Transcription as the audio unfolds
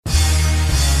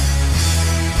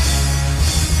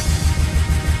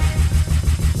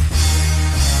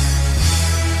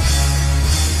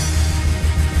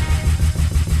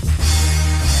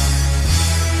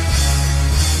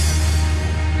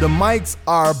mics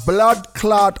are blood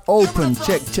clot open.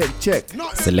 Check.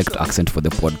 Select accent for the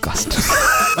podcast.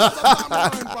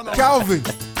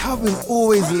 Calvin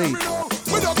always late.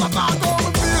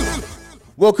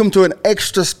 Welcome to an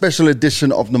extra special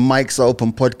edition of the Mics Are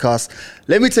Open podcast.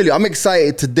 Let me tell you, I'm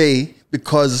excited today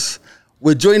because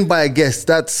we're joined by a guest.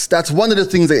 That's one of the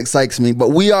things that excites me. But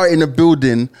we are in a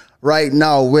building right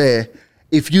now where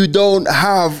if you don't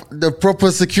have the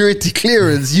proper security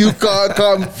clearance, you can't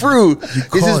come through.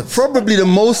 This is probably the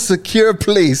most secure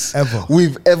place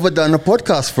we've ever done a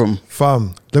podcast from.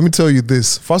 Fam, let me tell you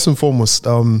this. First and foremost,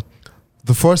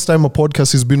 the first time a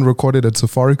podcast has been recorded at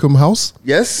Safaricom House.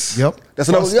 Yes. Yep. That's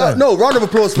round of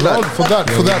applause for that. For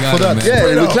that.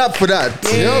 Yeah, we clap for that.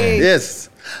 Yep. Yes.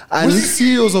 And where's the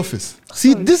CEO's office?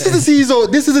 See, this is the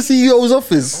CEO's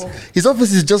office. His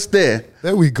office is just there.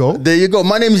 There we go. There you go.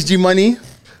 My name is G Money.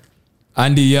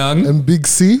 Andy Young. And Big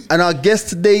C. And our guest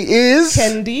today is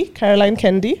Kendi, Caroline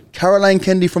Kendi. Caroline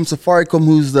Kendi from Safaricom,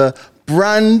 who's the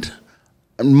brand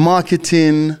and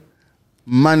marketing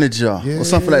manager or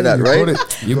something like that, right?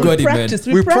 You got it, man.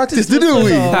 We practiced, didn't we?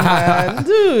 Man,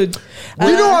 dude.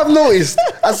 You know what I've noticed?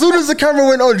 As soon as the camera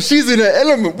went on, she's in her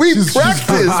element. We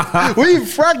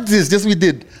practiced. Yes, we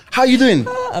did. How you doing?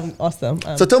 I'm awesome.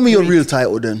 So tell me your real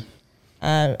title then.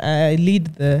 I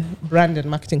lead the brand and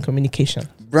marketing communication.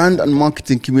 Brand and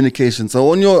marketing communication.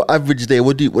 So on your average day,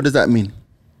 what does that mean?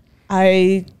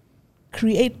 I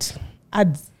create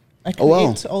ads. I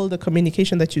create all the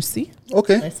communication that you see.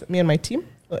 Okay. Me and my team.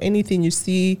 So anything you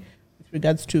see with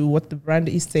regards to what the brand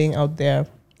is saying out there,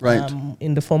 right,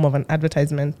 in the form of an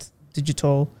advertisement,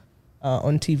 digital,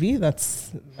 on TV.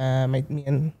 That's me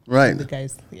and the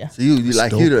guys. Yeah. So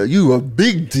you a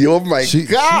big deal. Oh my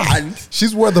God.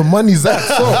 She's where the money's at.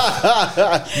 So.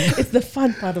 It's the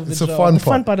fun part of the job. It's the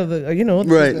fun part of the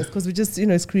business, because we just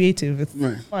it's creative. It's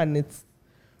fun.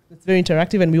 It's very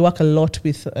interactive, and we work a lot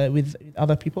with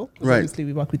other people. Right. Obviously,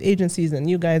 we work with agencies and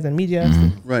you guys and media.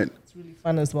 Mm-hmm. Right. It's really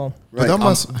fun as well. Right.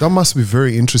 But that must be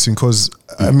very interesting because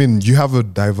I mean you have a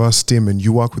diverse team and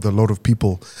you work with a lot of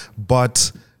people,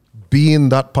 but being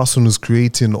that person who's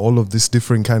creating all of this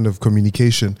different kind of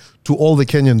communication to all the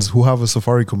Kenyans who have a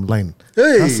Safaricom line.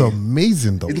 Hey, that's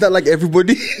amazing though. Isn't that like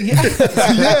everybody?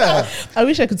 Yeah. I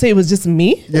wish I could say it was just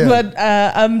me, but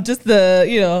I'm just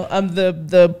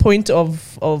the point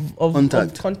of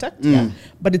contact. Yeah.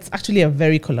 But it's actually a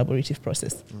very collaborative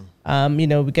process.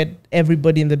 We get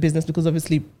everybody in the business because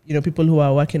obviously, people who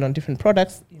are working on different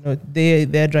products,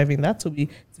 they're driving that. So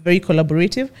it's very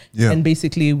collaborative. Yeah. And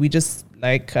basically we just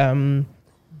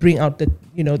bring out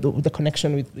the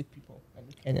connection with people and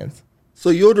with Kenyans. So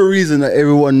you're the reason that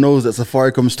everyone knows that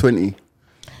Safaricom's 20.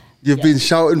 You've been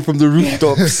shouting from the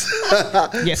rooftops.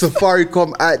 Yes.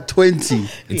 Safaricom at 20.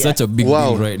 It's such a big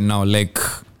deal right now.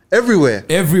 Everywhere.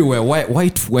 Why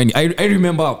 20? I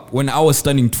remember when I was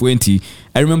turning 20,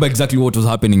 I remember exactly what was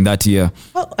happening that year.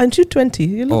 Oh, aren't you 20?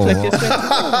 You look like you're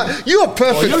 20. You are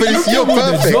perfect for this. You're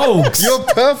perfect. You're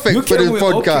perfect for this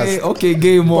podcast. Okay,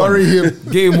 game on. Worry him.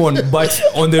 Game on. But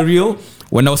on the real,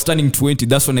 when I was turning 20,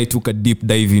 that's when I took a deep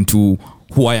dive into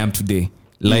who I am today.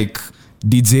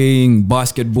 DJing,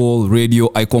 basketball, radio,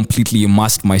 I completely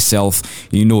immersed myself,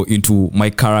 into my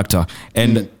character.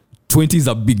 And 20 is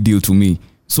a big deal to me.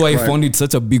 So I found it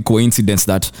such a big coincidence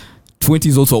that 20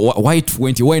 is also, why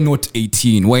 20? Why not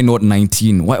 18? Why not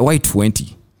 19? Why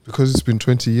 20? Because it's been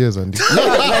 20 years, Andy.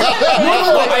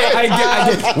 I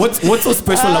get what's so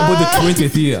special about the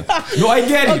 20th year? No, I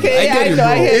get it. Okay, I get it, bro.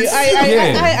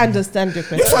 I understand your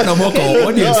question. You're trying to mock our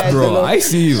audience, bro. I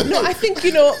see you. No, I think,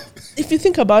 if you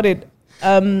think about it,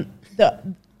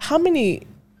 how many,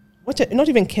 not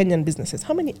even Kenyan businesses,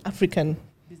 how many African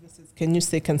businesses can you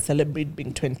say can celebrate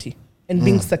being 20? And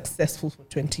being successful for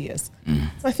 20 years.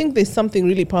 So I think there's something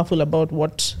really powerful about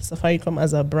what Safaricom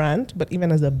as a brand, but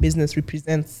even as a business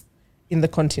represents in the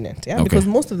continent. Yeah, because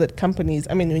most of the companies,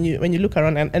 I mean, when you look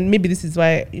around, and maybe this is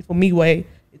why, for me, why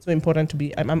it's so important to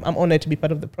be, I'm honored to be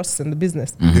part of the process and the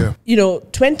business. Yeah.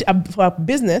 20 for a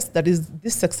business that is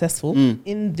this successful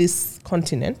in this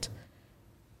continent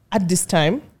at this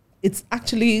time, it's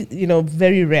actually,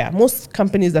 very rare. Most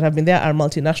companies that have been there are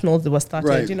multinationals. They were started,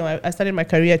 right. I started my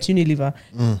career at Unilever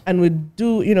and we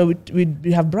do,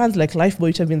 we have brands like Lifebuoy,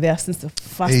 which have been there since the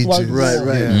first World War.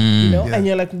 Right. Yeah. And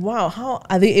you're like, wow, how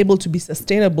are they able to be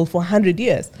sustainable for 100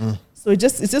 years? So it's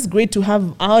just great to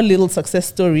have our little success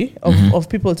story of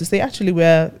people to say, actually,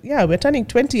 we're turning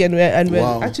 20 and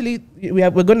we're actually,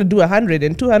 we're going to do 100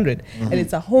 and 200. And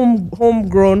it's a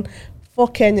homegrown for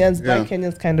Kenyans, by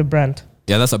Kenyans kind of brand.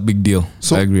 Yeah, that's a big deal.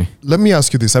 So I agree. let me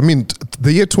ask you this. I mean,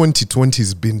 the year 2020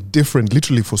 has been different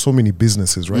literally for so many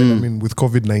businesses, right? I mean, with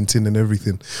COVID-19 and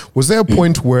everything. Was there a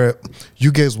point where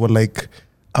you guys were like,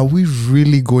 are we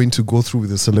really going to go through with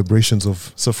the celebrations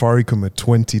of Safaricom at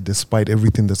 20 despite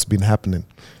everything that's been happening?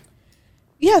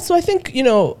 Yeah, so I think, you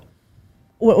know,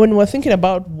 when we're thinking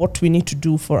about what we need to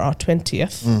do for our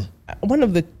 20th, one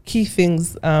of the key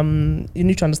things you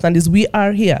need to understand is we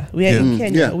are here. We are in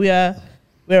Kenya. Yeah.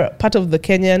 We're part of the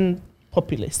Kenyan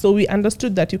populace. So we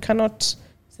understood that you cannot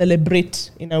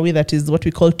celebrate in a way that is what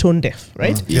we call tone deaf,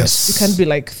 right? Yes. You can't be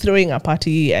like throwing a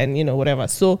party and, you know, whatever.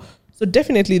 So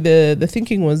definitely the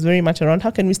thinking was very much around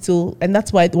how can we still, and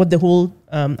that's why what the whole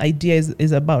idea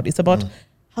is about. It's about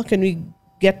how can we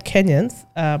get Kenyans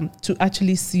to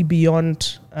actually see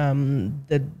beyond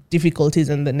the difficulties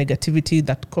and the negativity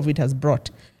that COVID has brought,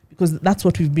 because that's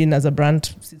what we've been as a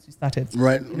brand since we started.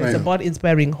 Right, You know, it's about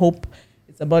inspiring hope.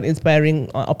 It's about inspiring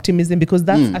optimism, because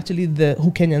that's actually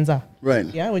who Kenyans are. Right.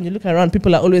 Yeah. When you look around,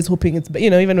 people are always hoping it's, you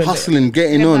know, even when Hustling,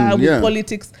 getting on. with Yeah.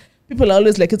 politics, people are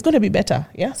always like, it's going to be better.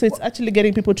 Yeah. So it's actually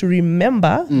getting people to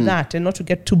remember that and not to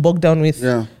get too bogged down with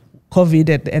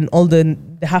COVID and all the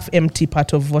half empty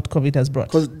part of what COVID has brought.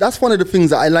 Because that's one of the things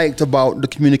that I liked about the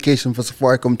communication for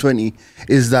Safaricom 20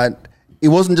 is that it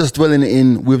wasn't just dwelling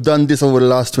in, we've done this over the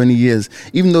last 20 years,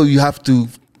 even though you have to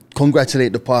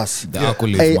congratulate the past. The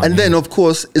accolades, man, And then, of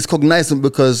course, it's cognizant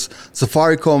because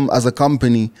Safaricom as a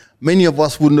company, many of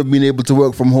us wouldn't have been able to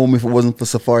work from home if it wasn't for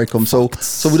Safaricom.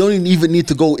 So we don't even need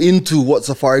to go into what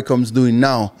Safaricom's doing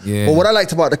now. Yeah. But what I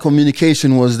liked about the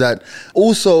communication was that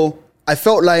also I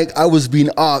felt like I was being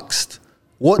asked,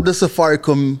 what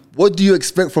do you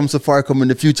expect from Safaricom in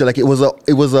the future? Like it was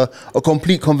a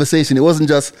complete conversation. It wasn't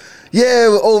just, yeah,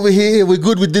 we're over here, we're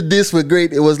good, we did this, we're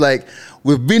great. It was like,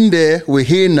 we've been there, we're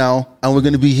here now, and we're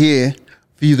going to be here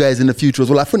for you guys in the future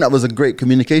as well. I think that was a great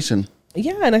communication.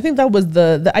 Yeah, and I think that was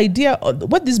the idea of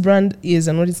what this brand is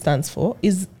and what it stands for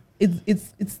is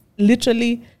it's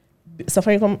literally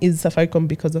Safaricom is Safaricom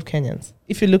because of Kenyans.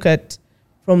 If you look at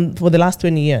for the last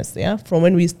 20 years, yeah, from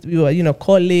when we were, you know,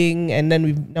 calling, and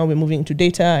then we're moving into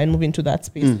data and moving to that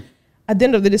space. At the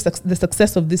end of the day, the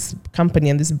success of this company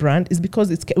and this brand is because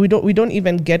we don't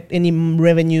even get any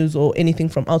revenues or anything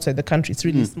from outside the country. It's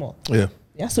really small. Yeah.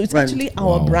 So it's actually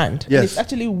our brand. Yes. And it's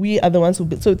actually we are the ones who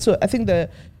build. So I think the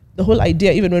whole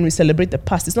idea, even when we celebrate the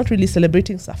past, it's not really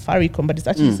celebrating Safaricom, but it's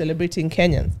actually celebrating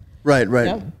Kenyans. Right.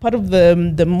 Yeah? Part of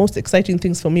the most exciting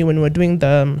things for me when we're doing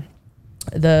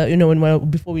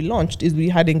before we launched is we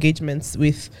had engagements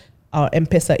with our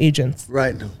M-Pesa agents.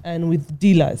 Right. And with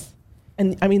dealers.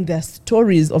 And I mean, their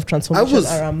stories of transformation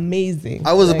are amazing.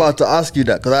 I was about to ask you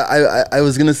that because I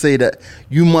was going to say that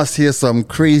you must hear some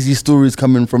crazy stories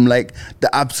coming from like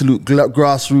the absolute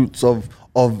grassroots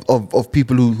of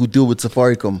people who deal with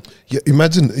Safaricom. Yeah,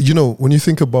 imagine, you know, when you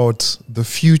think about the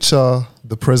future,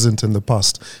 the present, and the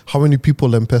past, how many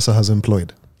people M-Pesa has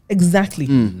employed? Exactly.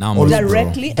 Numbers,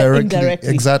 Directly bro. and indirectly.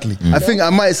 Exactly. I think I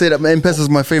might say that M-Pesa is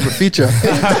my favorite feature,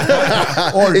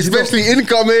 Or, especially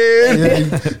incoming.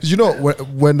 yeah, you know,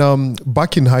 when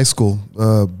back in high school,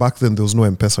 back then there was no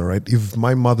M-Pesa, right? If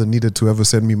my mother needed to ever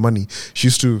send me money, she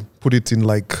used to put it in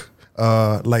like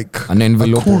an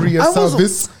envelope. a courier I was-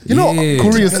 service. you know,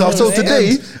 Courier service. so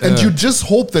today, and you just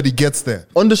hope that it gets there.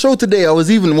 on the show today, I was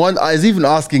even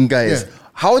asking guys,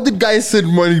 how did guys send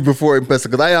money before M-Pesa?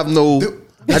 Because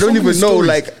I don't even know,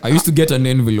 like I used to get an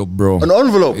envelope, bro. an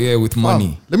envelope. Yeah, with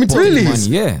money. Let me tell Pocket you money, this.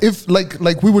 yeah. If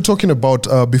like we were talking about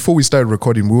before we started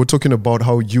recording, we were talking about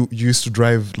how you used to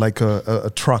drive like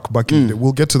a truck back in the day.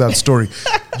 We'll get to that story.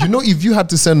 You know, if you had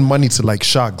to send money to like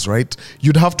Shags, right?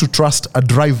 You'd have to trust a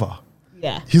driver.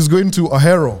 Yeah. He's going to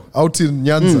Ahero out in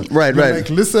Nyanza. right. You're like,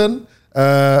 listen,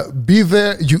 be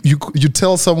there. You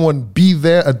tell someone, be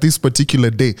there at this particular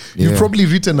day. You've Yeah. probably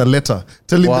written a letter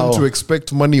telling Wow. them to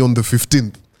expect money on the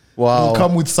 15th. Wow. We'll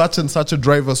come with such and such a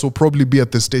driver, so probably be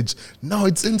at the stage. Now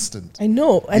it's instant. I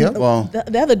know. And Yeah. Wow.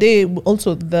 the other day,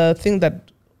 also, the thing that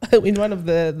in one of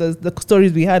the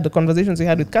stories we had, the conversations we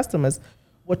had with customers,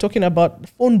 we're talking about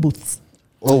phone booths.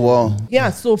 Oh wow.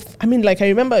 Yeah. So, I mean, like, I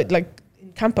remember, like,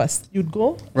 in campus, you'd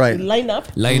go, Right. you'd line up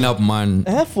Line up, man.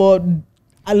 for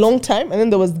a long time, and then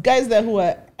there was guys there who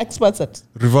were experts at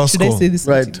Reverse should I call. say this?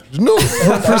 Right. No,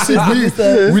 proceed. We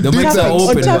The did mics that. are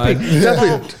open, tapping.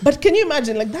 man. But can you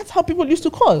imagine, like, that's how people used to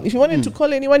call. If you wanted to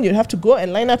call anyone, you'd have to go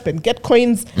and line up and get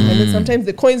coins, and then sometimes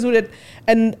the coins would.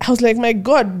 And I was like, my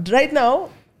God, right now,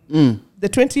 the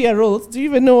 20-year-olds, do you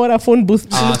even know what a phone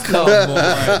booth looks Come like? on.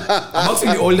 I'm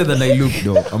actually older than I look,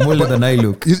 though. I'm older than I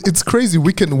look. It's crazy.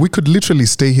 We could literally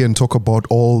stay here and talk about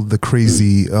all the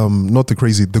crazy,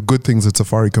 the good things that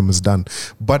Safaricom has done.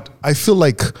 But I feel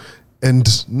like,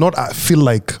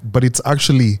 but it's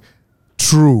actually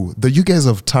true that you guys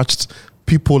have touched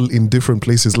people in different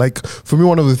places. Like for me,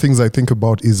 one of the things I think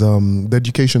about is the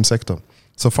education sector.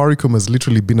 Safaricom has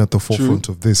literally been at the forefront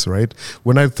of this, right?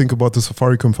 When I think about the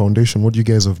Safaricom Foundation, what you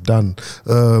guys have done,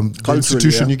 the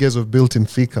institution you guys have built in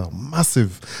Thika,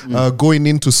 massive, going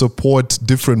in to support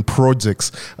different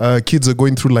projects. Kids are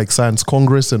going through like Science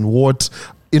Congress and what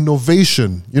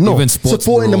innovation, Even sports,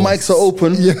 supporting bro. the mics are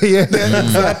open. Yeah,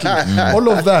 exactly.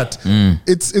 All of that.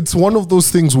 It's one of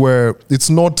those things where it's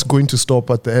not going to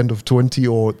stop at the end of 20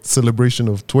 or celebration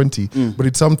of 20, but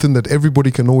it's something that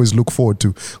everybody can always look forward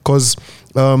to. Because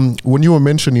when you were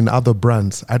mentioning other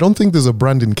brands, I don't think there's a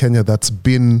brand in Kenya that's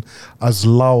been as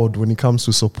loud when it comes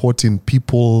to supporting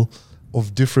people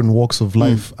of different walks of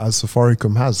life as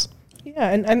Safaricom has. Yeah,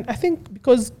 and I think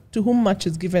because to whom much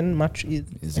is given, much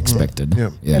is expected.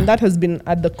 Yeah. And that has been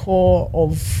at the core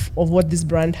of what this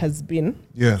brand has been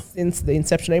since the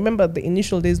inception. I remember the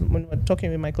initial days when we were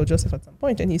talking with Michael Joseph at some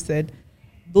point, and he said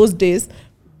those days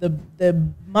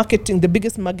the marketing, the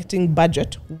biggest marketing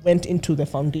budget went into the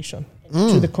foundation,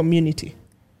 to the community.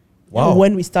 Wow.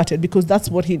 When we started, because that's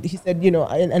what he said,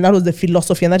 and that was the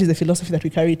philosophy, and that is the philosophy that we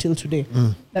carry till today.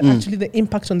 That actually the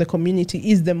impact on the community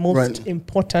is the most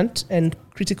important and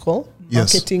critical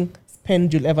marketing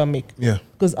spend you'll ever make. Yeah.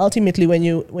 Because ultimately, when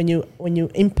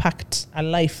you impact a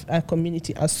life, a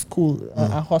community, a school,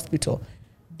 a hospital,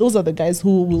 those are the guys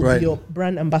who will be your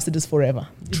brand ambassadors forever.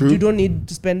 True. You don't need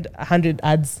to spend 100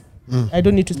 ads. I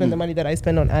don't need to spend the money that I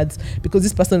spend on ads, because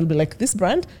this person will be like, this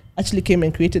brand actually came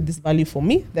and created this value for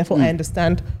me. Therefore, I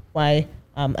understand why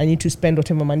I need to spend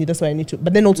whatever money. That's why I need to.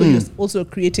 But then also, you're also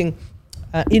creating,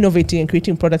 innovating and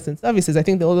creating products and services. I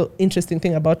think the other interesting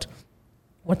thing about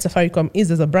what Safaricom is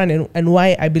as a brand and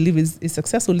why I believe is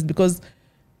successful is because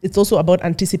it's also about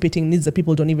anticipating needs that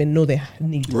people don't even know they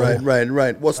need.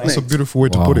 Right. What's That's next? a beautiful way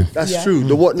to put it. That's true.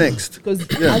 The what next? Because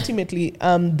ultimately,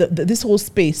 this whole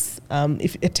space,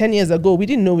 if 10 years ago we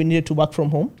didn't know we needed to work from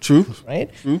home. True. Right.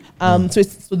 So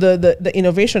it's the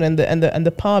innovation and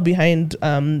the power behind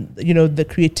the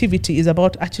creativity is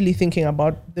about actually thinking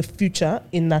about the future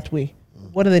in that way.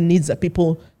 What are the needs that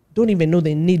people don't even know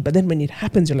they need, but then when it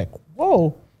happens, you're like,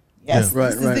 whoa, yes,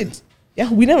 this is it. Yeah,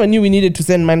 we never knew we needed to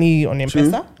send money on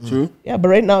M-Pesa. True. Yeah, but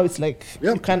right now it's like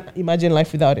you can't imagine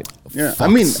life without it. Yeah, I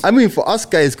mean, for us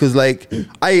guys, because like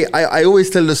I always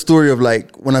tell the story of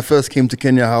like when I first came to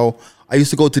Kenya, how I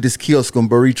used to go to this kiosk on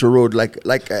Baricho Road, like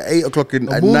at 8 o'clock at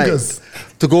night,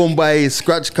 to go and buy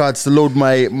scratch cards to load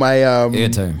my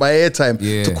airtime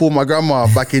to call my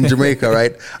grandma back in Jamaica,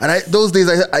 right? And those days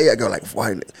I go like,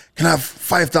 why? Can I have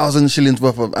 5,000 shillings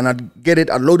worth of? And I'd get it,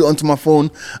 I'd load it onto my phone,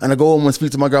 and I go home and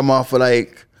speak to my grandma for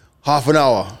like half an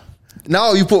hour.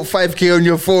 Now you put 5K on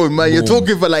your phone, man. You're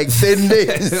talking for like 10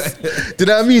 days. Do you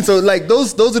know what I mean? So like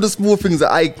those are the small things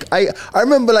that I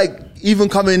remember, like even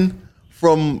coming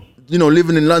from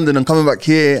living in London and coming back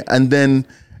here, and then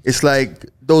it's like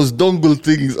those dongle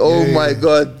things. Oh my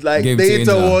God, like Game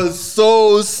data changer. was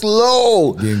so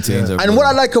slow. Game changer, And bro. what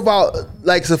I like about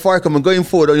like Safaricom and going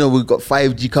forward, we've got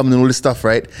 5G coming and all this stuff,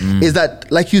 right? Is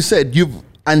that, like you said, you've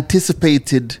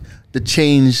anticipated the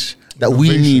change that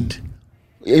we need,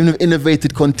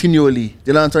 innovated continually. Do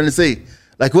you know what I'm trying to say?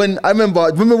 Like when I remember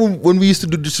when we used to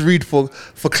do this read for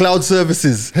cloud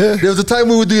services. There was a time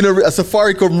we were doing a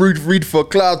Safaricom read for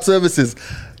cloud services.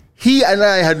 He and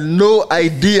I had no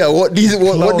idea what this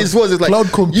was. It's like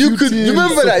cloud computing. You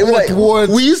remember that? It was like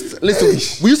words. we used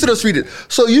to just read it.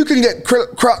 So you can get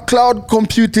cloud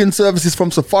computing services from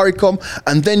Safaricom,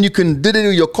 and then you can do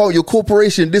your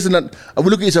corporation, this and that. And we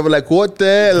look at each other like, what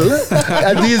the hell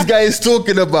are these guys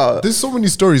talking about? There's so many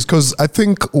stories, because I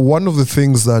think one of the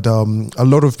things that a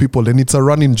lot of people, and it's a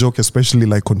running joke, especially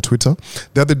like on Twitter.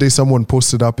 The other day, someone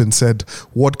posted up and said,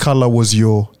 "What color was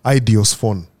your Ideos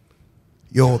phone?"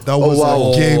 Yo, that was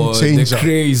a game changer. The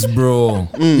craze, bro.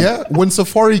 Yeah, when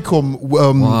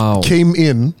Safaricom came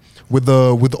in with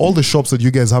all the shops that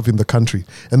you guys have in the country,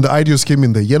 and the Ideos came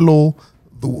in the yellow,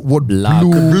 Black.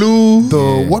 blue,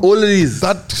 all of these,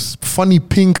 that funny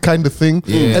pink kind of thing,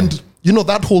 and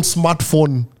that whole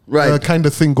smartphone kind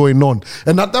of thing going on.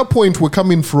 And at that point, we're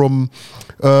coming from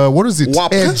what is it?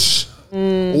 WAP. Edge.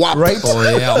 WAP. Right?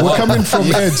 Oh, yeah. We're coming from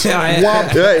edge. Yeah.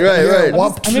 WAP. Right.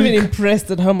 WAP I'm even trick.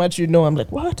 impressed at how much you know. I'm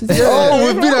like, what is that? Oh,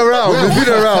 we've been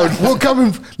around. We're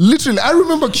coming. Literally, I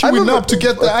remember queuing up to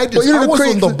get the ideas. But you know I the was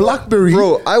crazy- on the BlackBerry.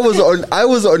 Bro, I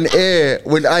was on air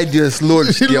when Ideas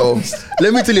launched, yo.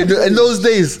 Let me tell you, in those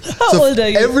days. How old are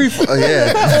you? How old are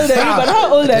you? But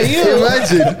how old are you?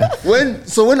 Imagine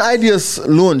when Ideas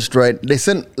launched, right? They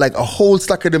sent like a whole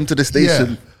stack of them to the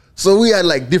station. Yeah. So we had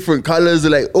like different colors,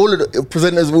 like all of the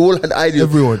presenters, we all had ideas.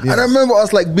 Everyone, yeah. And I remember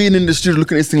us like being in the studio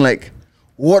looking at this thing like,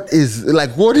 what is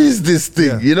this thing,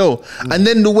 Yeah. you know? And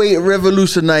then the way it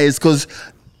revolutionized, because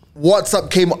WhatsApp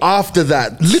came after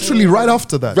that. Literally right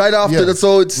after that. Right after Yeah. that,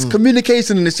 so it's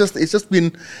communication, and it's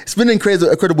been an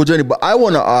incredible journey. But I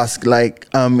want to ask, like,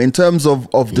 in terms of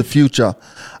the future,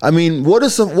 I mean, what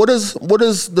does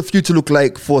the future look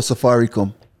like for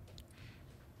Safaricom?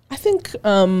 I think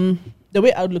the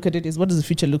way I would look at it is, what does the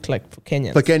future look like for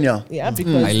Kenya? For Kenya, Yeah,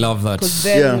 because I love that. Because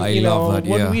then, Yeah. I you know, love that,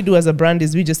 what yeah. we do as a brand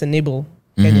is we just enable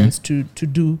Kenyans to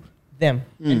do them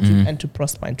and to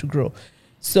prosper and to grow.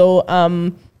 So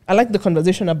I like the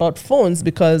conversation about phones,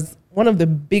 because one of the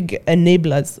big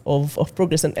enablers of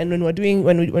progress, and when we're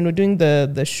doing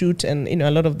the shoot, and you know,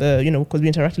 a lot of the, you know, because we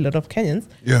interact with a lot of Kenyans.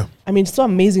 Yeah. I mean, it's so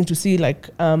amazing to see like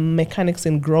mechanics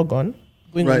in Grogon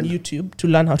going Right. on YouTube to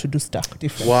learn how to do stuff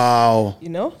different. wow, You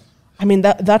know, I mean,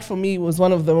 that for me was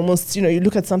one of the most, you know, you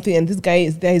look at something and this guy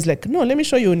is there, he's like, no, let me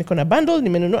show you Nikona bundle,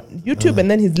 YouTube,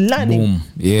 and then he's learning. Boom.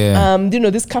 Yeah. You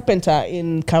know, this carpenter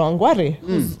in Kawangware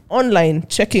who's online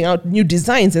checking out new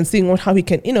designs and seeing how he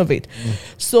can innovate.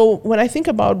 So when I think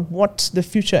about what the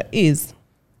future is,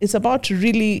 it's about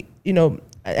really, you know,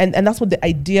 and that's what the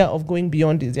idea of going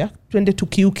beyond is, yeah? Twende to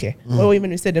kiuke. Or even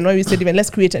we said, and why we said even let's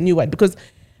create a new word, because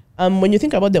when you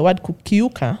think about the word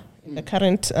kukiuka in the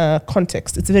current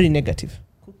context, it's very negative.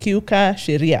 Kukiuka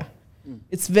sheria.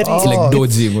 It's very It's like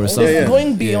dodging or something.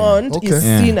 going beyond Okay. is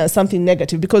Yeah. seen as something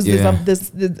negative, because Yeah.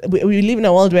 we live in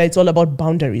a world where it's all about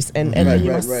boundaries and Right, you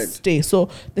right, must right. stay. So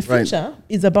the Right. future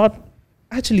is about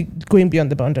actually going beyond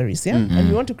the boundaries, yeah. And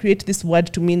we want to create this word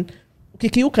to mean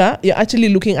ukikiuka, you're actually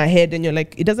looking ahead, and you're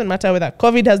like, it doesn't matter whether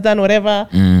COVID has done whatever,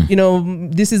 you know,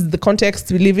 this is the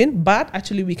context we live in, but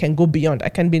actually we can go beyond. I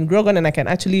can be in Grogan and I can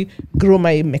actually grow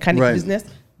my mechanic Right. business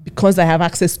because I have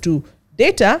access to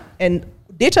data, and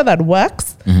data that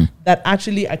works, that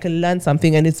actually I can learn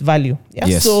something and its value. Yeah.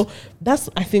 Yes. So that's,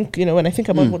 I think, you know, when I think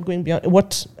about what going beyond,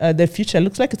 what the future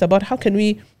looks like, it's about how can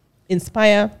we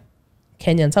inspire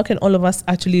Kenyans? How can all of us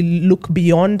actually look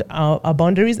beyond our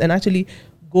boundaries and actually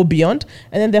go beyond?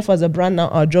 And then therefore, as a brand now,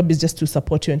 our job is just to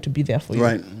support you and to be there for you.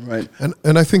 right.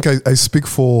 And I think I speak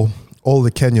for all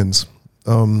the Kenyans.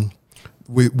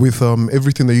 With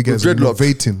everything that you guys are dreadlocks.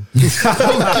 innovating,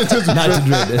 Not to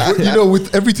dread. you know,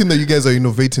 with everything that you guys are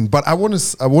innovating. But I want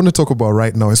to talk about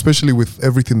right now, especially with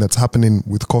everything that's happening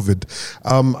with COVID.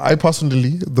 I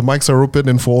personally, the mics are open,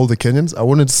 and for all the Kenyans, I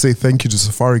wanted to say thank you to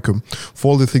Safaricom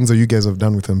for all the things that you guys have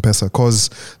done with M-Pesa, because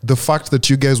the fact that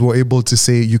you guys were able to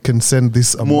say you can send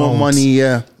this amount, More money,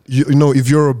 yeah. you know, if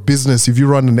you're a business, if you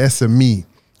run an SME,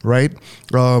 right,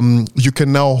 you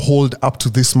can now hold up to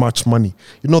this much money.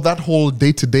 You know, that whole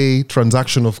day-to-day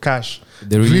transaction of cash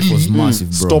The relief was massive,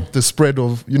 bro. stop the spread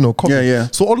of, you know, COVID. Yeah.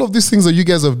 So all of these things that you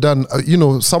guys have done, you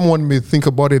know, someone may think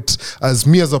about it as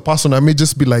me as a person, I may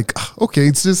just be like, okay,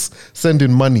 it's just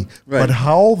sending money. Right. But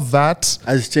how that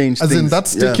Has changed as in things.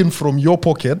 that's Yeah. taken from your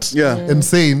pocket, Yeah. and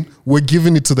saying we're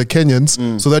giving it to the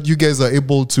Kenyans so that you guys are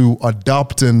able to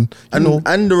adapt and you know,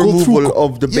 and the go through removal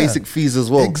of the yeah. basic fees as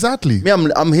well. Exactly. Me,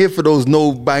 I'm here for those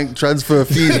no bank transfer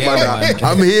fees, Yeah, man. man.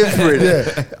 I'm here for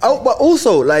it. Oh, but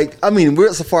also, like, I mean, we're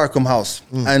at Safaricom House,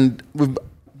 and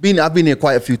I've been here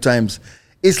quite a few times.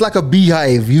 It's like a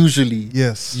beehive usually.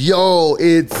 Yes. Yo,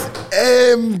 it's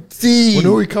empty.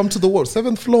 When we come to the what,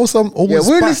 7th floor, some Yeah, almost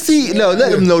we're the packed. No,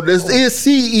 let them know. There's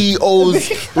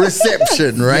CEO's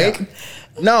reception, right?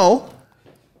 Now,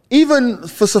 even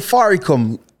for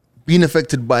Safaricom being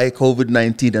affected by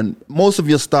COVID-19, and most of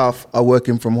your staff are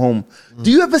working from home,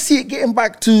 do you ever see it getting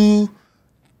back to?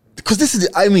 Because this is,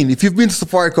 I mean, if you've been to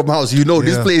Safaricom House, you know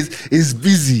this Yeah. place is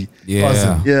busy.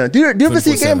 Yeah. Yeah. Do you ever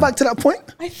see it 24/7. getting back to that point?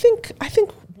 I think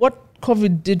what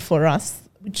COVID did for us,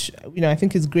 which, you know, I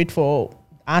think is great for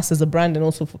us as a brand and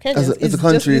also for Kenyans, As a is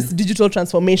country. just this digital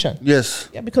transformation. Yes.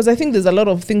 Yeah, because I think there's a lot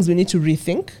of things we need to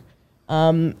rethink.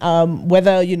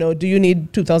 Whether, you know, do you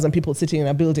need 2,000 people sitting in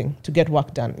a building to get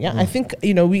work done? Yeah, I think,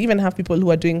 you know, we even have people who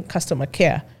are doing customer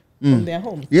care from their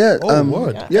homes. Yeah.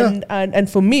 word. Yeah. And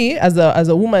for me, as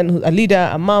a woman, a leader,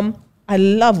 a mom, I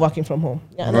love working from home.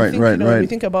 Yeah, and I Right, think, right, you know, when we right.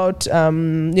 think about,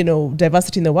 you know,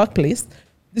 diversity in the workplace,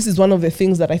 this is one of the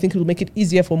things that I think will make it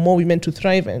easier for more women to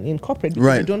thrive in corporate. Because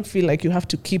Right. you don't feel like you have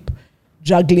to keep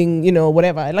juggling,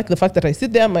 whatever. I like the fact that I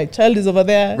sit there, my child is over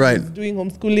there, Right. he's doing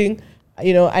homeschooling,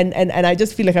 and I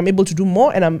just feel like I'm able to do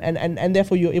more, and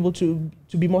therefore you're able to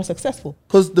be more successful.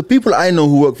 Because the people I know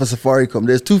who work for Safaricom,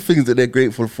 there's two things that they're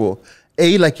grateful for.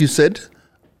 A, like you said,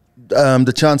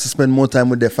 the chance to spend more time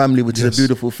with their family, which is a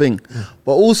beautiful thing.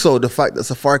 But also the fact that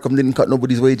Safaricom didn't cut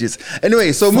nobody's wages.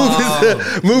 Anyway, so moving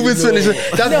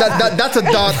that's a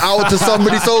dart out to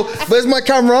somebody. So where's my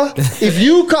camera? If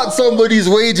you cut somebody's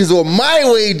wages or my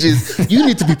wages, you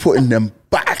need to be putting them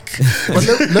back. But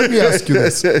let me ask you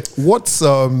this: what's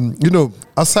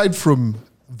aside from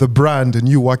the brand and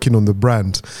you working on the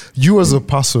brand, you as a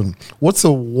person, what's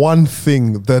the one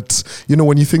thing that,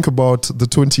 when you think about the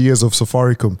 20 years of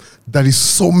Safaricom, that is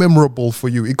so memorable for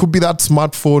you? It could be that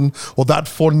smartphone or that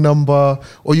phone number,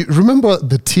 or you remember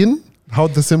the tin? How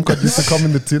the SIM card used to come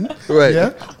in the tin, Right.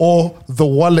 Yeah, or the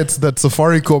wallets that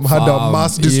Safaricom had a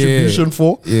mass distribution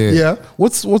for, yeah.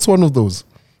 What's one of those?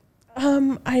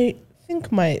 I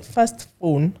think my first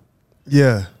phone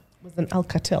Yeah, was an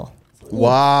Alcatel.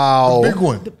 Wow. big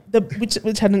one.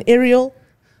 Which had an aerial,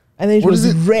 and then it What was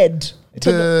is it? red.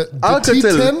 The Alcatel.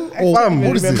 T10 I or can't even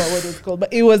what is remember it? what it was called,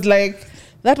 but it was like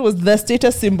that was the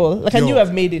status symbol. Like I Yo, knew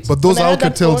I've made it. But those When I had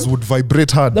that Alcatels phone, would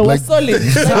vibrate hard. they were solid.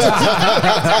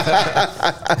 Yeah.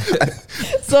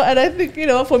 So, and I think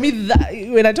for me, that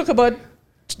when I talk about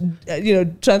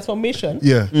transformation,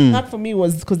 that for me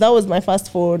was because that was my first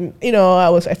phone.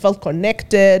 I felt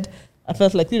connected. I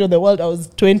felt like the world. I was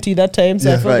 20 that time,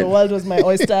 so I felt the world was my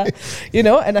oyster.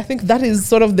 And I think that is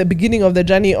sort of the beginning of the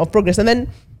journey of progress. And then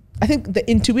I think the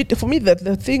intuitive for me, the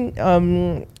thing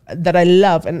that I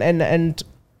love, and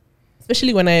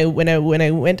especially when I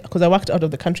went, because I worked out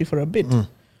of the country for a bit.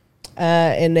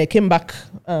 And I came back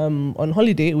on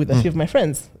holiday with a few of my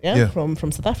friends, from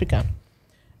South Africa,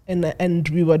 and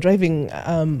we were driving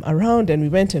around, and we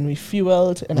went and we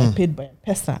fueled, and I paid by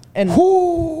M-Pesa, and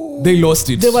They lost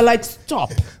it. they were like,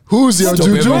 "Stop! Who's your Stop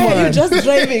juju everything. Why are you man? just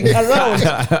driving around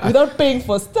without paying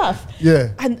for stuff?" Yeah.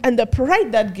 And the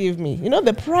pride that gave me,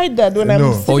 the pride that when I'm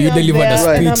No. sitting Oh, you out delivered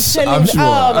there a and I'm speech, telling, I'm sure.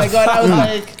 oh my God, I was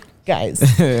like, guys,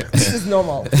 this is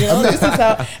normal. This is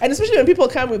how, and especially when people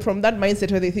come from that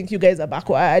mindset where they think you guys are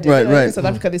backward. Right. In South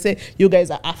Africa, they say you guys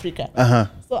are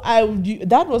Africa. So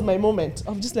that was my moment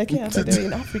of just like, so they're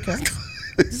in Africa.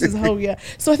 This is how we are.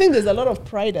 So I think there's a lot of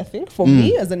pride, I think, for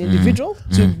me as an individual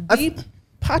to be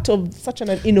part of such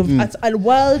a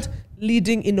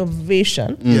world-leading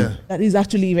innovation that is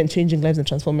actually even changing lives and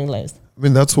transforming lives. I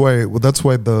mean, that's why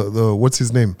the what's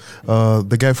his name?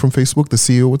 The guy from Facebook, the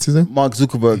CEO, what's his name? Mark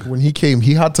Zuckerberg. When he came,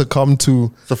 he had to come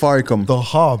to Safaricom. the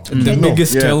hub. The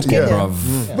biggest telco, Yeah.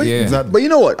 bruv. But, Yeah. but you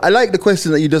know what? I like the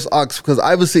question that you just asked because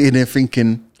I was sitting there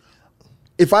thinking,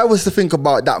 if I was to think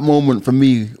about that moment for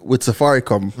me with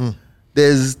Safaricom,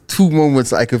 there's two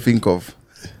moments I could think of.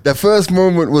 The first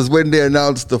moment was when they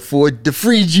announced the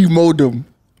 3G modem.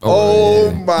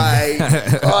 Oh my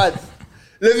God.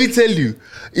 Let me tell you.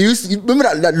 You remember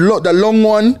that long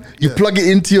one? You plug it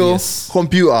into your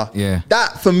computer. Yeah.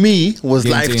 That for me was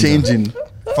Game life changer. changing.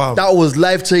 Fam. That was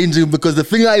life changing because the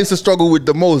thing I used to struggle with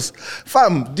the most,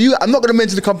 fam. I'm not gonna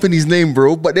mention the company's name,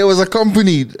 bro, but there was a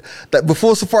company that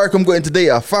before Safaricom got into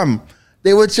data, fam,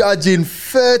 they were charging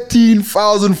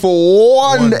 13,000 for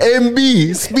 1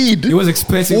 MB speed. It was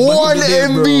expensive. 1 back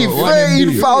in the day, MB, bro. 1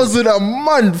 MB. 13,000 a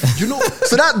month.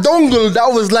 So that dongle,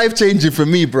 that was life changing for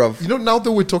me, bro. Now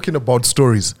that we're talking about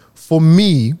stories, for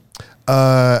me,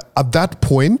 at that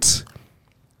point,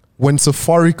 when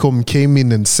Safaricom came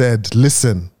in and said,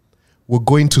 listen, we're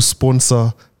going to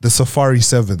sponsor the Safari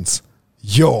 7s.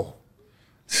 Yo,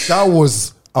 that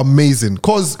was amazing.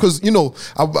 Cause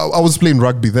I was playing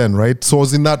rugby then, right? So I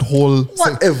was in that whole...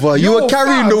 Whatever, you were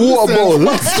carrying the water ball.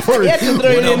 He had to throw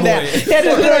it in there. He had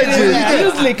to throw it in there.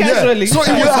 Loosely, casually. So it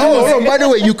was- Hold on, by the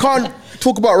way, you can't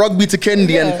talk about rugby to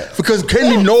Kendi because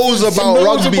Kendi knows about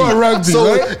rugby.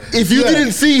 So right? if you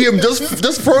didn't see him,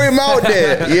 just throw him out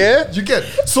there. Yeah. You get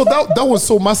so that was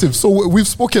so massive. So we've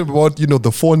spoken about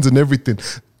the phones and everything.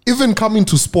 Even coming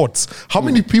to sports, how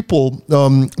many people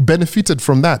benefited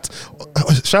from that?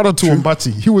 Shout out to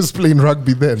Mbati. He was playing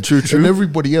rugby then. True. And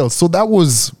everybody else. So that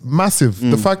was massive.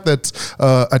 The fact that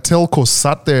a telco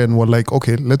sat there and were like,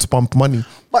 okay, let's pump money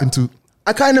into...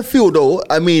 I kind of feel though,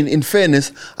 I mean, in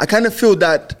fairness, I kind of feel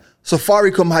that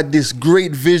Safaricom had this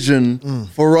great vision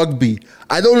for rugby.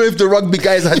 I don't know if the rugby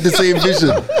guys had the same vision.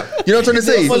 You know what I'm trying to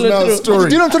say? Follow through.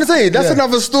 Do you know what I'm trying to say? That's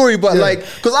another story. But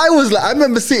because I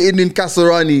remember sitting in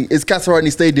Kasarani, it's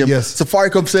Kasarani Stadium, Yes.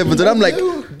 Safaricom 7s, and I'm like,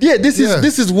 Yeah, this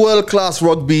is world class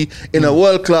rugby in a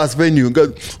world class venue. And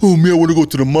go, oh, me, I want to go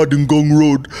to the Madingong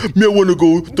Road. Me, I want to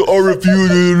go to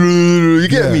RFU. You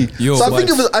get me? Yo, so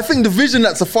I think the vision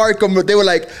at Safaricom, they were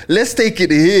like, let's take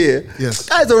it here. Yes.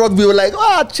 Guys at rugby were like,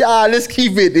 let's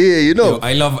keep it here. You know. Yo,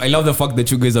 I love the fact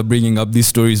that you guys are bringing up these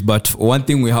stories. But one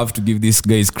thing we have to give these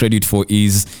guys credit for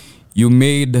is you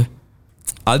made.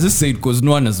 I'll just say it because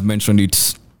no one has mentioned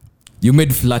it. You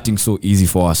made flirting so easy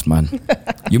for us, man.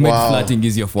 You made flirting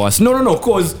easier for us. No,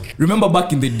 because remember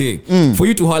back in the day, for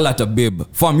you to holler at a babe,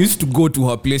 fam used to go to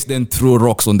her place, then throw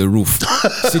rocks on the roof.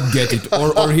 She'd get it.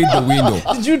 Or hit the window.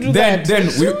 Did you do that? Then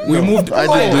we moved. I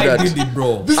didn't do that. I did it,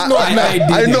 bro. This is not I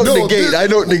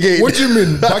knocked the gate. What do you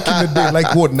mean back in the day?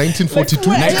 Like what?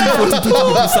 1942? 1942 to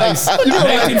be precise.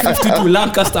 1952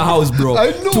 Lancaster House, bro.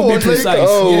 I know, To be like- precise.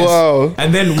 Oh, yes. wow.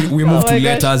 And then we moved my to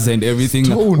gosh. letters and everything.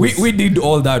 Tones. We did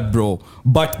all that, bro.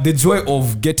 But the joy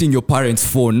of getting your parents'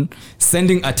 phone,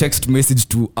 sending a text message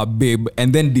to a babe,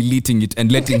 and then deleting it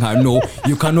and letting her know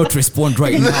you cannot respond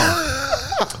right now.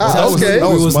 Okay. It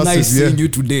was massive, nice yeah. seeing you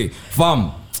today,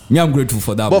 fam. Me, I'm grateful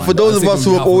for that. But man. for those I'll of say us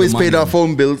on who have behalf of always the paid man, our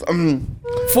phone bills,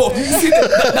 see,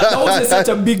 that was such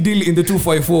a big deal in the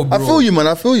 254, bro. I feel you, man.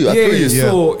 I feel you. I feel you.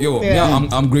 So Yeah.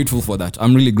 I'm grateful for that.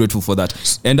 I'm really grateful for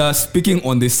that. And speaking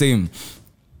on the same,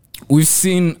 we've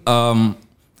seen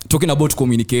talking about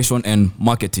communication and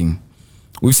marketing.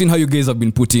 We've seen how you guys have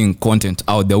been putting content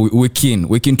out there. We're keen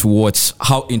to watch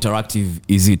how interactive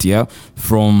is it, yeah?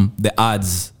 From the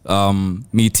ads,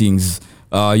 meetings,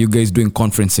 you guys doing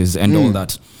conferences and all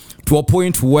that, to a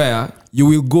point where you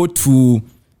will go to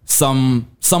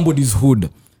somebody's hood,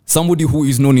 somebody who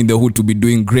is known in the hood to be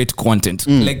doing great content.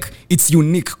 Like it's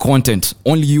unique content.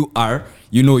 Only you are,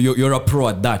 you're a pro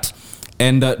at that.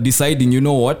 And deciding, you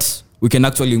know what? We can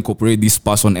actually incorporate this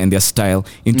person and their style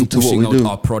into pushing what we out do.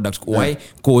 our product. Why?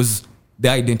 Because they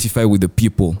identify with the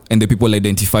people and the people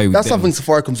identify with That's them. something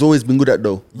Safaricom's always been good at,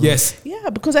 though. Yes.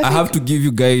 Yeah, because I I think have to give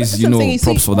you guys, that's what I'm saying. You see,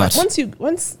 props for that.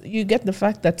 Once you get the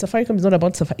fact that Safaricom is not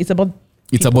about it's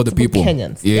about the people.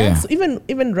 Kenyans. Yeah. So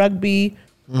even rugby.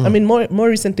 I mean, more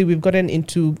recently we've gotten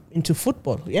into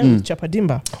football. Yeah, with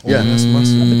Chapadimba. Yeah. That's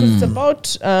massive. Because it's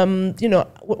about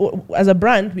as a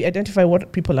brand we identify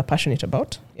what people are passionate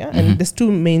about. Yeah, and there's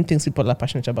two main things people are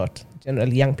passionate about.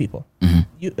 Generally, young people,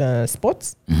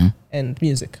 sports and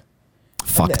music.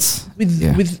 Facts.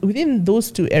 Within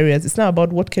those two areas, it's now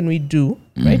about what can we do,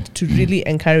 right, to really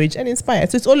encourage and inspire.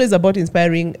 So it's always about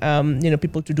inspiring,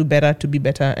 people to do better, to be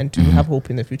better, and to have hope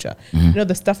in the future.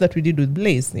 The stuff that we did with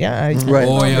Blaze, Right.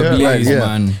 Oh yeah, Yeah. Blaze, Right, yeah.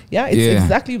 man. yeah, it's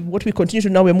exactly what we continue to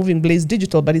now. We're moving Blaze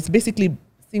digital, but it's basically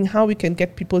seeing how we can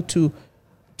get people to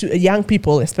young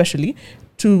people especially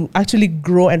to actually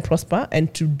grow and prosper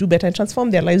and to do better and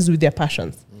transform their lives with their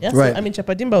passions. Yeah, Right. So, I mean,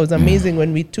 Chapadimba was amazing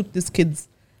when we took these kids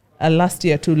last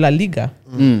year to La Liga.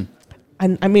 And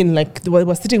I mean, like, they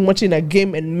were sitting watching a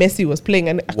game and Messi was playing,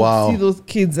 and I Wow. could see those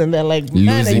kids, and they're like,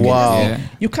 man, Losing it, Wow.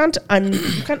 you can't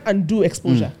undo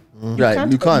exposure.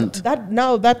 Right, you can't.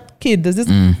 That kid, there's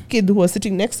this kid who was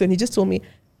sitting next to, and he just told me,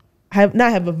 I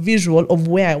have a visual of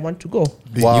where I want to go.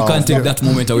 Wow. You can't take that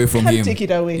moment away from Can't him. take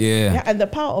it away. Yeah. And the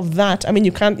power of that, I mean,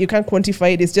 you can't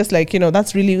quantify it. It's just like,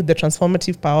 that's really the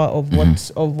transformative power of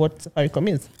what Safaricom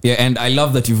is. Yeah, and I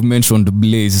love that you've mentioned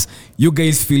Blaze. You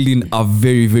guys fill in a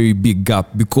very, very big gap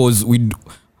because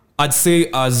I'd say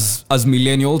as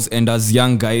millennials and as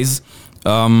young guys,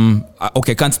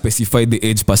 I can't specify the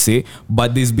age per se,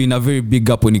 but there's been a very big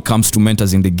gap when it comes to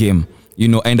mentors in the game.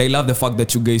 And I love the fact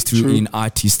that you guys threw in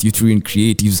artists, you threw in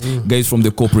creatives, guys from the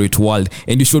corporate world,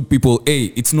 and you showed people, hey,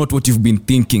 it's not what you've been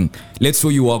thinking. Let's show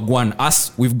you one.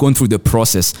 Us, we've gone through the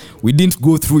process. We didn't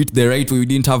go through it the right way. We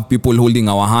didn't have people holding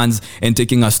our hands and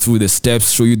taking us through the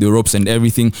steps, show you the ropes and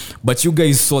everything. But you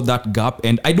guys saw that gap,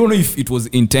 and I don't know if it was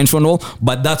intentional,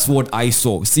 but that's what I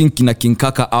saw. Seeing Kina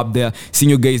Kinkaka up there,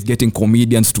 seeing you guys getting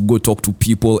comedians to go talk to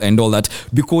people and all that.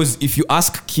 Because if you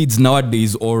ask kids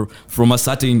nowadays or from a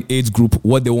certain age group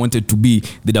what they wanted to be,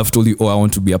 they'd have told you, I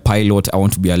want to be a pilot, I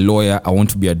want to be a lawyer, I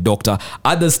want to be a doctor.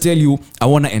 Others tell you, I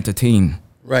want to entertain.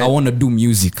 Right. I want to do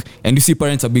music. And you see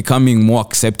parents are becoming more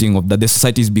accepting of that. The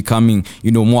society is becoming,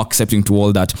 more accepting to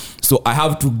all that. So I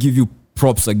have to give you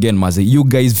props again, Maze. You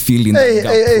guys feel in that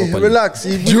gap Hey, properly. relax.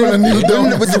 Do you want to kneel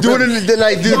down? But do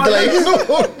you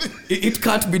want to It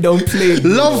can't be downplayed.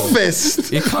 bro. Love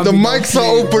Fest? It can't The be mics are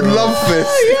downplayed, open. bro. Love Fest.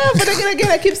 Oh, yeah, but again,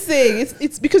 I keep saying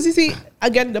it's because you see,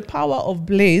 again, the power of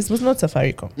Blaze was not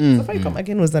Safaricom. Safaricom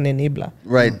again was an enabler.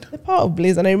 Right. The power of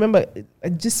Blaze, and I remember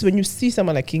just when you see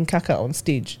someone like King Kaka on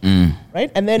stage,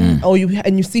 right, and then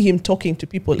you see him talking to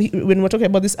people. When we were talking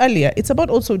about this earlier, it's about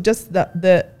also just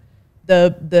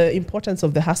the importance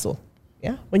of the hustle.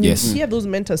 Yeah, when you Yes. hear those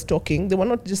mentors talking, they were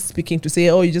not just speaking to say,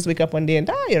 "Oh, you just wake up one day and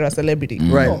you're a celebrity."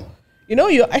 Right. No. You know,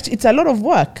 you're actually, it's a lot of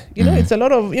work. You know, it's a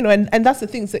lot of, and that's the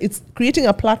thing. So it's creating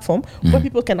a platform where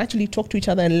people can actually talk to each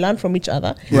other and learn from each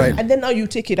other. Right. And then now you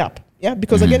take it up. Yeah,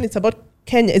 because again, it's about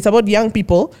Kenya. It's about young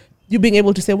people. You being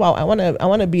able to say, "Wow, I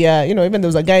wanna be a," even there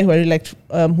was a guy who I really liked,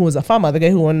 who was a farmer, the guy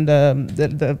who won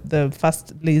the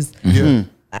first place.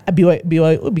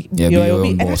 BYOB,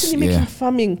 and boss, actually making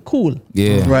farming cool.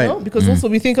 Yeah. Right. You know? Because also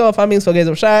we think of farming is for guys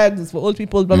of shags, it's for old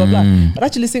people, blah blah blah. But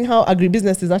actually seeing how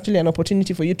agribusiness is actually an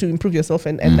opportunity for you to improve yourself,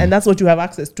 and that's what you have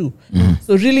access to.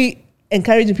 So really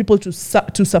encouraging people to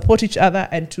support each other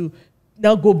and to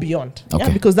now go beyond. Okay.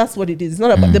 Yeah, because that's what it is. It's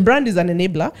not about the brand is an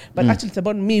enabler, but actually it's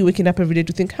about me waking up every day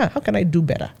to think, how can I do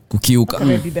better? How Kukiuka. can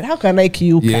I be better? How can I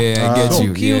kiuka? Yeah, I get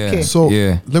you. Kiuke. Yeah. So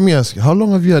yeah. let me ask you, how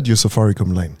long have you had your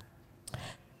Safaricom line?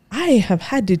 I have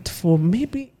had it for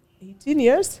maybe 18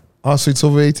 years. So it's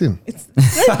over 18. It's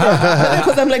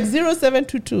because I'm like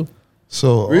 0722.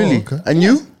 So Really? okay. And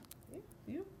you?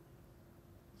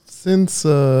 Since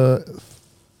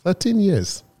 13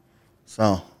 years.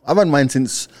 So I've had mine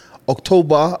since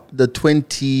October the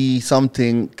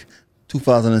 20-something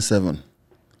 2007.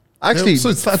 Actually, So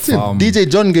it's 13. DJ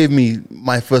John gave me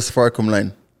my first Safaricom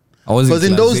line. I was Because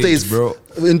in class those eight, days, bro.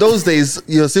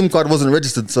 your SIM card wasn't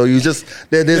registered, so you just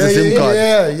there's a SIM card.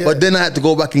 yeah. But then I had to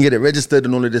go back and get it registered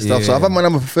and all of this stuff. So Yeah. I've had my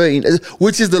number for 13,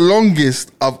 which is the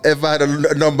longest I've ever had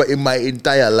a number in my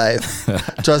entire life.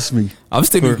 Trust me. I've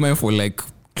stayed with mine for like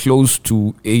close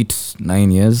to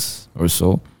 8-9 years or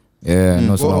so. Yeah,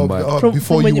 not so long back. From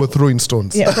Before when you you- were throwing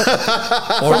stones. Yeah.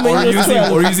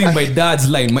 or using my dad's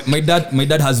line. My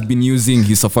dad has been using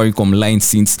his Safaricom line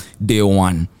since day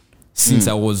one. Since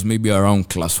I was maybe around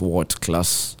class 1,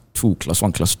 class 2.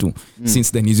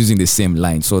 Since then he's using the same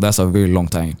line. So that's a very long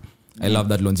time. I love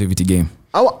that longevity game.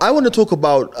 I want to talk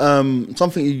about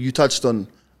something you touched on,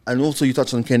 and also you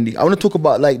touched on Kendi. I want to talk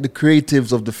about like the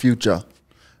creatives of the future,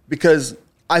 because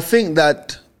I think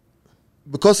that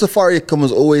because Safaricom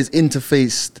was always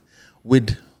interfaced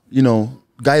with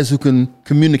guys who can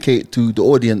communicate to the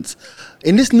audience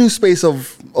in this new space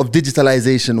of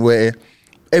digitalization, where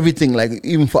everything, like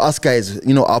even for us guys,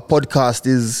 our podcast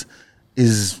is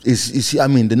I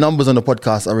mean, the numbers on the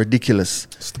podcast are ridiculous.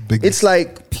 It's the biggest. It's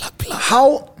like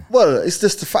how well, it's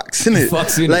just the facts, isn't it?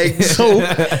 Facts, innit? Like so,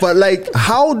 but like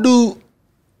how do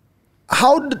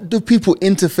people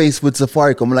interface with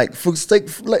Safaricom? Like for sake,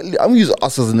 like I'm using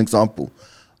us as an example.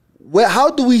 How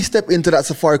do we step into that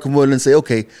Safaricom world and say,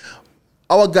 okay,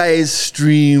 our guys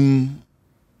stream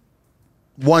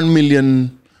 1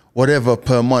 million whatever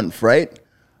per month, right?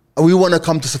 And we want to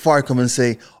come to Safaricom and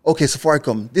say, okay,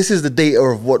 Safaricom, this is the data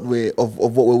of what we're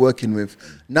working with.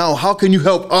 Now, how can you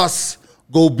help us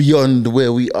go beyond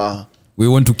where we are? We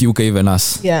want to kiuka even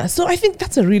us. Yeah, so I think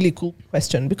that's a really cool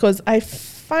question, because I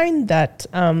find that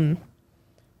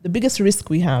the biggest risk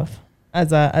we have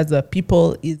as a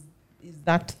people is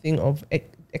that thing of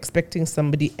expecting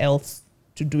somebody else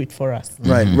to do it for us.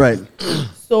 Right.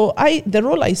 So the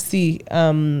role I see,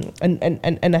 and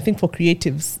I think for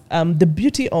creatives, the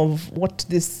beauty of what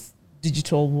this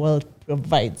digital world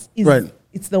provides is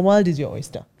it's the world is your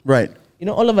oyster. Right.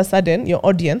 All of a sudden your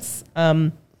audience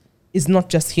is not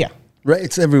just here. Right.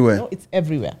 It's everywhere. It's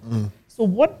everywhere. So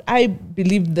what I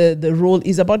believe the role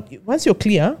is about, once you're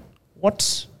clear,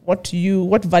 what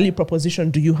value proposition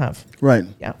do you have? Right.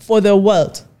 Yeah, for the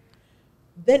world.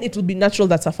 Then it will be natural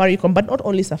that Safaricom, but not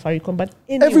only Safaricom, but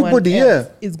anyone Everybody, else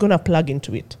yeah. is gonna plug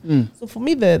into it. So for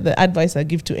me, the advice I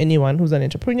give to anyone who's an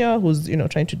entrepreneur, who's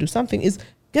trying to do something, is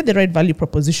get the right value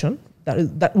proposition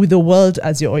that with the world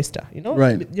as your oyster.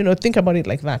 Right. Think about it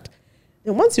like that.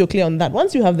 Then once you're clear on that,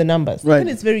 once you have the numbers, Right. then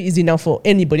it's very easy now for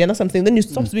anybody. And that's something. Then you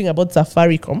stop being about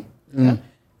Safaricom,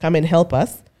 come and help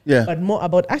us. Yeah. But more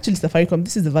about actually Safaricom,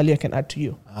 this is the value I can add to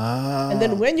you. And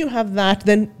then when you have that,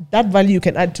 then that value you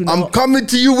can add to now. I'm coming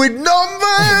to you with numbers.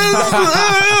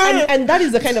 and that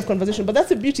is the kind of conversation. But that's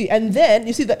the beauty. And then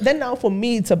you see that then now for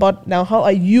me, it's about now how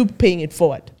are you paying it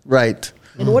forward? Right.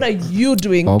 And what are you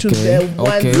doing to Okay, the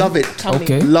ones okay. Love it. coming?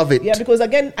 Okay. Love it. Yeah, because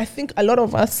again, I think a lot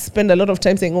of us spend a lot of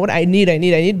time saying, what I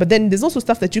need. But then there's also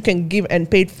stuff that you can give and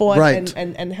pay it forward Right.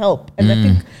 and help. And I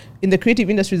think in the creative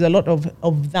industry, there's a lot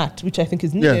of that, which I think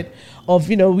is needed. Of,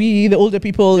 we, the older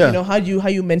people, Yeah. how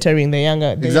you mentoring the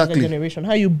younger Exactly. generation?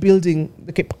 How you building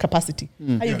the capacity?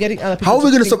 How you getting other people How are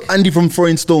we to going to think? stop Andy from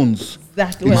throwing stones?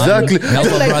 Exactly. Exactly. Help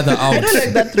a brother out. I don't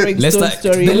like that throwing Let's stone start-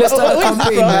 story. then let's start a Where's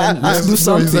campaign, from? man. Let's do No, he's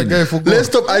something. that guy for God. Let's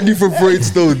stop Andy from throwing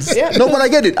stones. Yeah. No, but I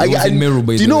get it. It was in Meru,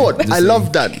 by Do the you know way, what? just I saying.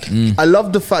 love that. I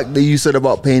love the fact that you said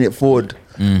about paying it forward,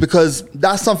 because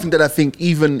that's something that I think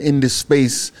even in this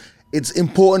space it's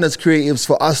important as creatives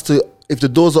for us to, if the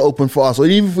doors are open for us, or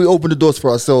even if we open the doors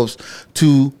for ourselves,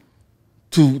 to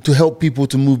help people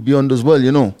to move beyond as well,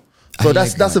 you know. So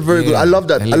that's a very good. I love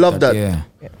that. I love that. Yeah.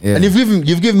 And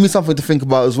you've given me something to think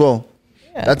about as well.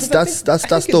 Yeah, That's 'cause I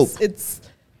think dope. It's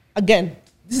again,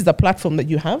 this is a platform that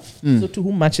you have. So to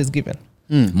whom much is given,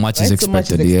 Much is right? So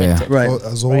much is expected. Yeah. expected. Right. Well,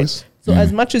 as always. So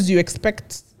as much as you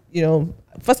expect, you know,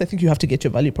 first I think you have to get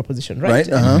your value proposition right,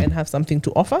 Right, and have something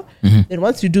to offer. Then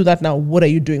once you do that, now what are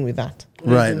you doing with that? What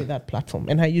are you Right. doing with that platform,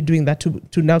 and how are you doing that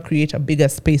to now create a bigger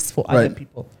space for other Right.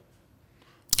 people?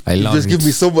 I love Just it. give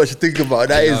me so much to think about.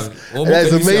 That is What that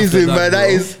is more can you say amazing, after man. that, That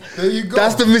bro? is There you go.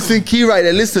 that's the missing key right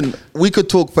there. Listen, we could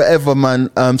talk forever, man.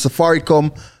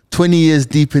 Safaricom, 20 years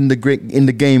deep in the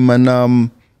game, and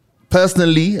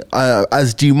personally,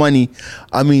 as G Money,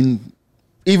 I mean,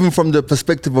 even from the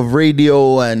perspective of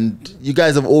radio, and you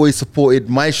guys have always supported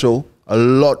my show a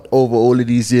lot over all of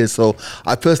these years. So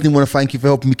I personally want to thank you for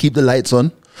helping me keep the lights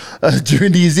on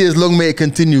during these years. Long may it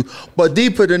continue. But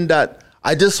deeper than that,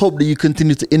 I just hope that you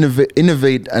continue to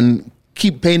innovate and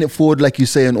keep paying it forward, like you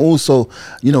say, and also,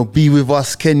 you know, be with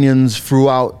us Kenyans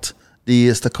throughout the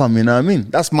years to come. You know what I mean?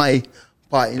 That's my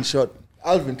part in short.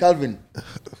 Calvin.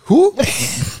 Who?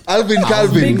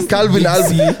 Calvin.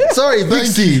 Sorry, Big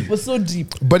C. It was so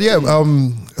deep. But yeah,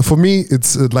 for me,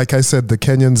 it's like I said, the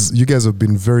Kenyans, you guys have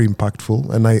been very impactful.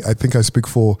 And I think I speak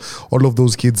for all of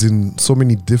those kids in so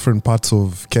many different parts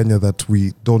of Kenya that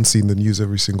we don't see in the news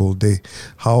every single day.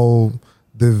 How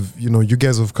they've, you know, you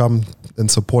guys have come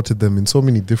and supported them in so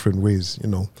many different ways, you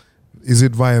know. Is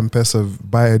it via M-Pesa,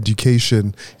 via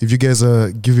education? If you guys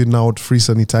are giving out free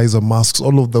sanitizer, masks,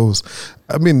 all of those.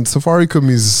 I mean, Safaricom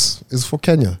is for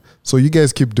Kenya. So you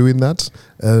guys keep doing that.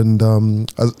 And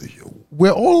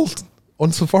we're all on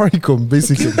Safaricom,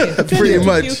 basically. Pretty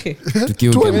much. To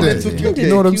kill To them, end yeah. it. You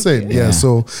know what I'm saying? Yeah.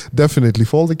 So definitely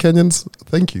for all the Kenyans,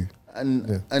 thank you.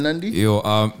 And Andy?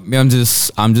 Yo, me, I'm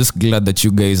just glad that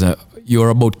you guys you're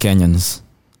about Kenyans,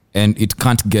 and it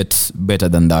can't get better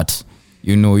than that.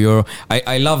 You know,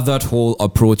 I love that whole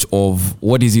approach of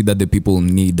what is it that the people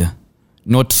need,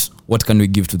 not what can we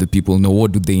give to the people. No,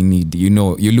 what do they need? You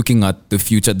know, you're looking at the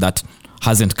future that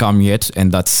hasn't come yet,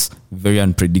 and that's very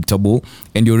unpredictable,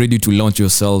 and you're ready to launch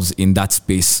yourselves in that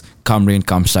space, come rain,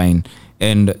 come shine.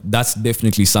 And that's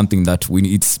definitely something that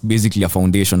it's basically a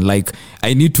foundation. Like,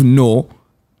 I need to know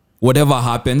whatever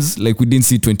happens, like we didn't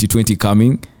see 2020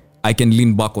 coming, I can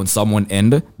lean back on someone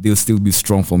and they'll still be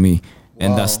strong for me.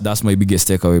 And that's my biggest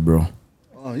takeaway, bro.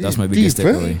 Oh, That's my biggest deep,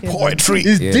 eh? takeaway. Poetry.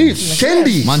 It's Yeah. deep.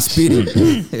 Kendi. Man speeding.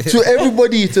 To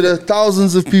everybody, to the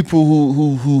thousands of people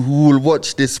who will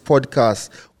watch this podcast,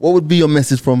 what would be your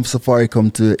message from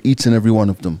Safaricom to each and every one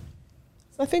of them?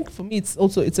 So I think for me,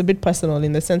 it's a bit personal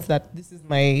in the sense that this is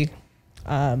my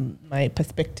my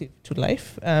perspective to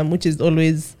life, which is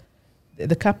always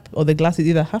the cup or the glass is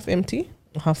either half empty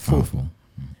or half full. Powerful.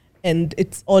 And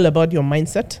it's all about your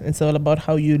mindset. It's all about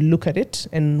how you look at it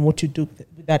and what you do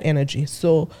with that energy.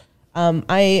 So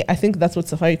I think that's what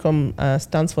Safaricom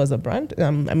stands for as a brand.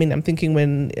 I mean, I'm thinking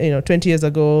when, 20 years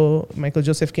ago, Michael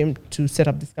Joseph came to set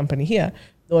up this company here,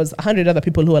 there was 100 other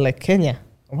people who were like, Kenya,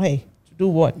 why? To do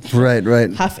what?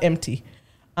 Right. Half empty.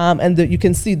 And you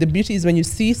can see the beauty is when you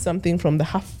see something from the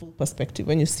half full perspective,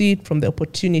 when you see it from the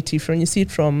opportunity, when you see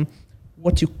it from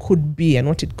what you could be and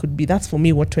what it could be. That's for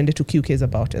me what 22QK is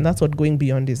about. And that's what going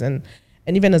beyond is. And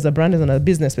even as a brand and a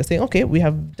business, we're saying, okay, we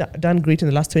have done great in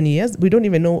the last 20 years. We don't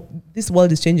even know, this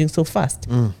world is changing so fast.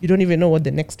 You don't even know what the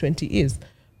next 20 is.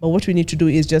 But what we need to do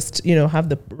is just, have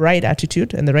the right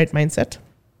attitude and the right mindset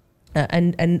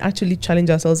and actually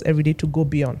challenge ourselves every day to go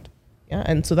beyond. Yeah.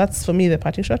 And so that's for me, the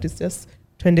parting shot is just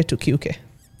 22QK.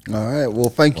 All right. Well,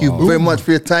 thank you very much for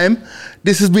your time.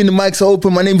 This has been the Mics Are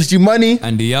Open. My name is G Money.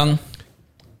 And the young.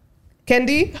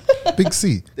 Kendi? Big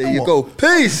C. There you go.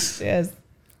 Peace. Yes.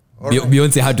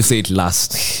 Beyonce had to say it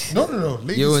last. No.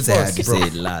 Ladies Beyonce had first, to bro. say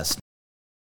it last.